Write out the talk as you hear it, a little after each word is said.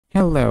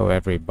Hello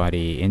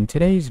everybody, in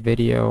today's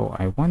video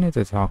I wanted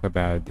to talk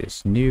about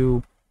this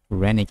new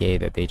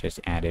renegade that they just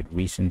added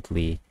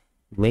recently,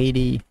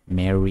 Lady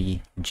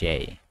Mary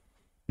J.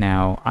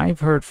 Now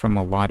I've heard from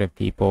a lot of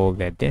people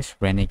that this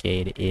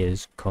renegade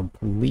is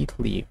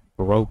completely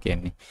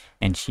broken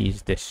and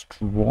she's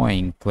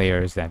destroying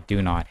players that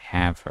do not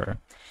have her.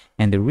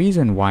 And the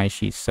reason why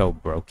she's so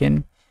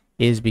broken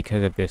is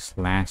because of this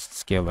last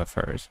skill of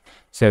hers.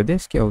 So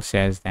this skill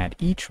says that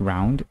each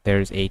round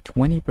there's a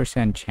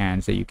 20%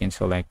 chance that you can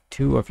select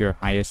two of your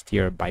highest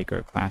tier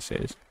biker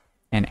classes.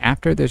 And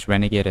after this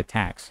renegade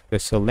attacks, the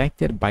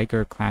selected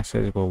biker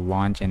classes will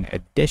launch an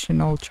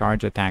additional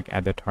charge attack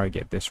at the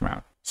target this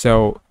round.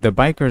 So the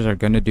bikers are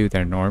going to do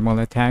their normal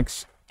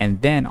attacks,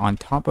 and then on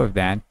top of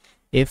that,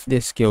 if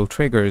this skill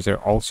triggers, they're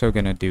also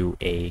going to do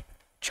a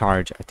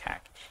charge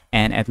attack.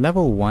 And at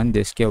level 1,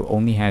 this skill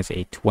only has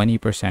a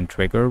 20%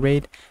 trigger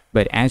rate,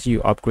 but as you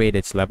upgrade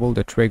its level,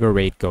 the trigger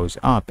rate goes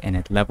up, and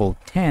at level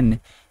 10,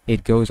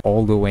 it goes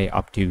all the way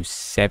up to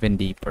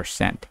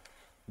 70%.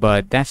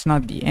 But that's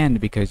not the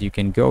end, because you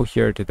can go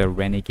here to the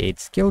Renegade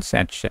skill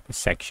set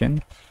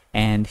section,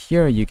 and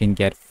here you can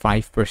get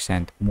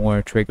 5%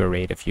 more trigger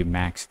rate if you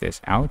max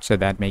this out, so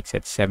that makes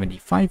it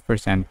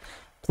 75%.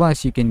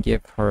 Plus, you can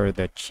give her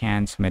the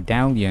chance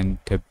medallion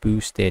to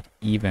boost it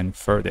even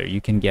further.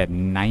 You can get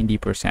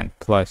 90%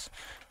 plus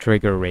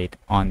trigger rate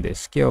on this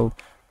skill,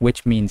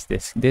 which means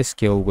this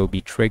skill will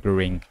be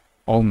triggering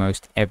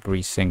almost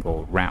every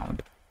single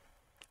round.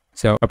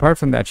 So apart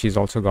from that, she's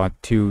also got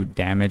two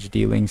damage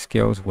dealing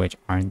skills, which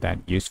aren't that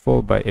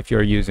useful. But if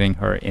you're using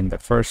her in the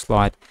first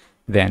slot,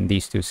 then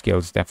these two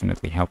skills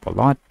definitely help a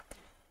lot.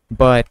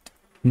 But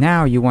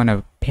now you want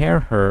to pair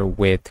her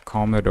with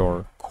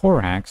Commodore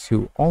Corax,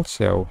 who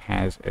also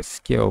has a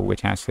skill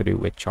which has to do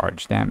with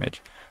charge damage.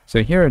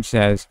 So here it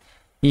says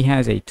he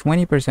has a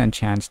 20%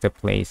 chance to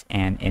place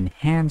an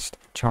enhanced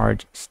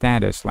charge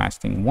status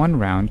lasting 1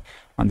 round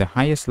on the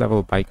highest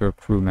level biker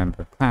crew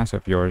member class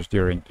of yours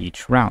during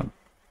each round.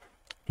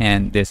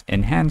 And this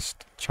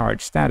enhanced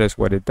charge status,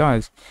 what it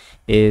does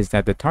is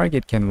that the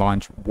target can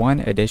launch 1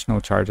 additional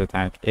charge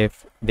attack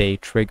if they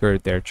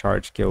triggered their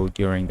charge skill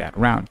during that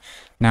round.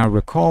 Now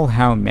recall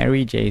how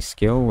Mary J's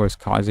skill was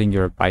causing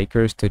your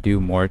bikers to do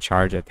more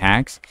charge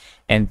attacks,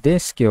 and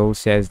this skill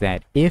says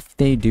that if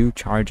they do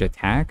charge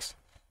attacks,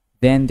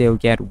 then they'll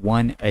get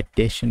 1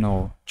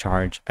 additional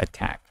charge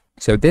attack.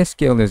 So this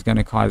skill is going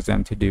to cause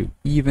them to do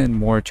even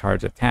more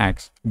charge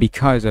attacks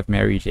because of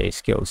Mary J's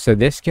skill. So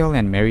this skill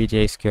and Mary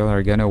J's skill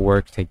are going to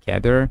work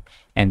together,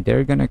 and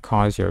they're going to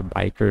cause your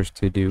bikers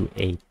to do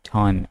a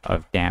ton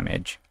of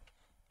damage.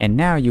 And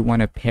now you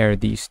want to pair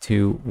these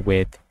two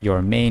with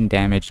your main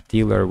damage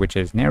dealer, which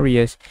is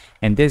Nereus.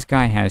 And this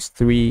guy has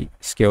 3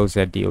 skills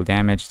that deal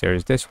damage.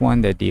 There's this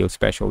one that deals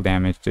special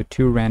damage to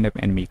 2 random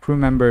enemy crew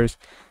members.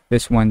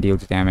 This one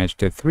deals damage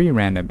to 3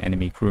 random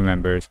enemy crew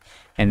members.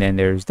 And then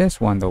there's this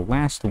one, the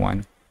last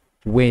one,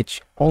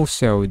 which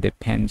also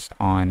depends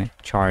on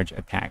charge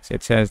attacks.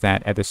 It says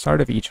that at the start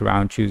of each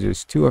round,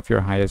 chooses 2 of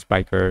your highest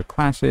biker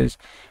classes,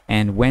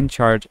 and when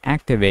charge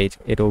activates,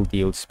 it'll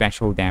deal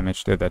special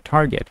damage to the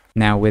target.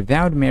 Now,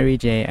 without Mary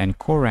J and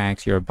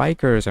Corax, your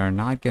bikers are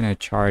not going to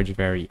charge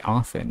very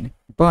often.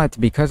 But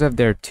because of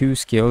their 2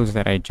 skills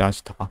that I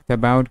just talked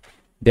about,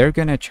 they're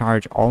going to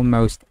charge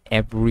almost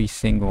every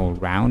single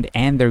round,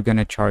 and they're going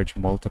to charge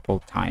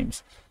multiple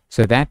times.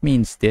 So that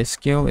means this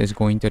skill is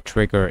going to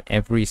trigger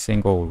every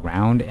single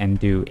round and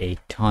do a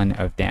ton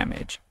of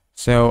damage.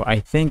 So I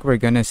think we're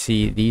going to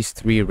see these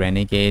 3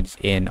 renegades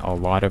in a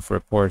lot of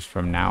reports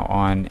from now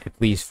on, at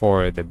least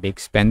for the big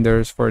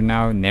spenders for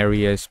now,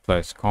 Nereus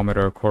plus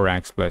Commodore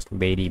Corax plus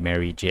Lady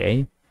Mary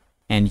J.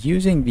 And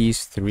using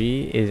these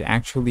 3 is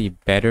actually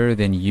better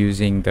than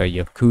using the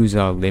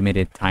Yakuza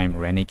limited time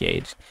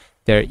renegades.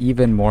 They're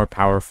even more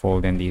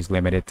powerful than these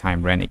limited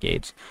time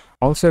renegades.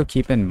 Also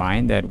keep in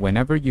mind that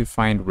whenever you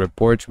find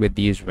reports with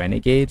these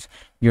renegades,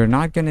 you're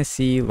not going to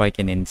see like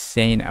an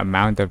insane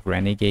amount of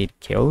renegade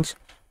kills,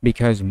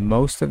 because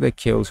most of the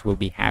kills will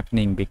be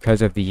happening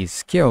because of these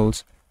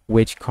skills,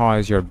 which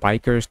cause your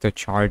bikers to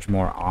charge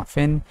more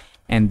often.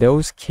 And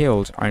those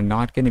kills are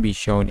not going to be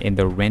shown in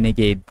the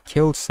renegade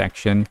kill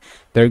section.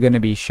 They're going to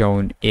be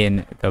shown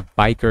in the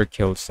biker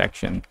kill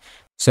section.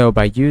 So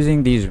by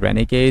using these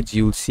renegades,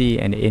 you'll see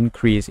an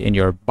increase in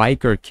your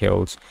biker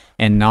kills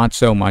and not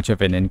so much of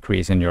an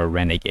increase in your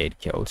renegade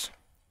kills.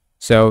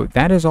 So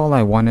that is all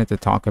I wanted to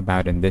talk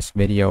about in this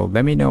video.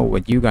 Let me know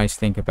what you guys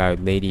think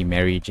about Lady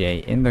Mary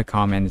J in the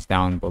comments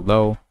down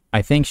below.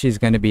 I think she's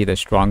going to be the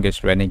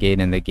strongest renegade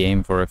in the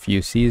game for a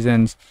few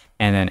seasons,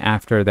 and then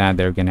after that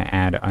they're going to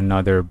add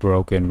another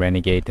broken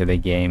renegade to the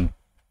game,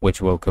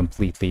 which will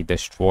completely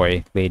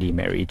destroy Lady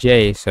Mary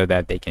J so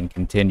that they can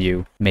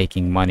continue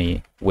making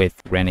money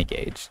with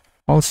renegades.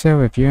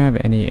 Also, if you have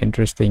any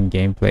interesting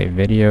gameplay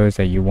videos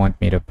that you want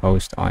me to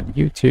post on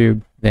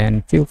YouTube,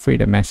 then feel free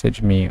to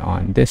message me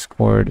on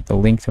Discord. The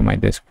link to my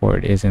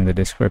Discord is in the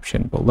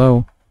description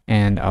below,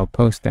 and I'll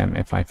post them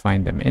if I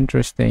find them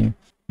interesting.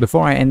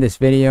 Before I end this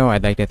video,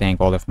 I'd like to thank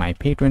all of my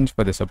patrons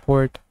for the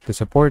support. To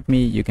support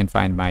me, you can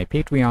find my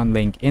Patreon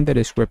link in the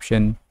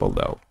description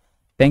below.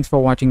 Thanks for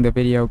watching the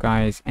video,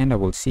 guys, and I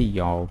will see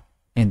y'all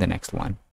in the next one.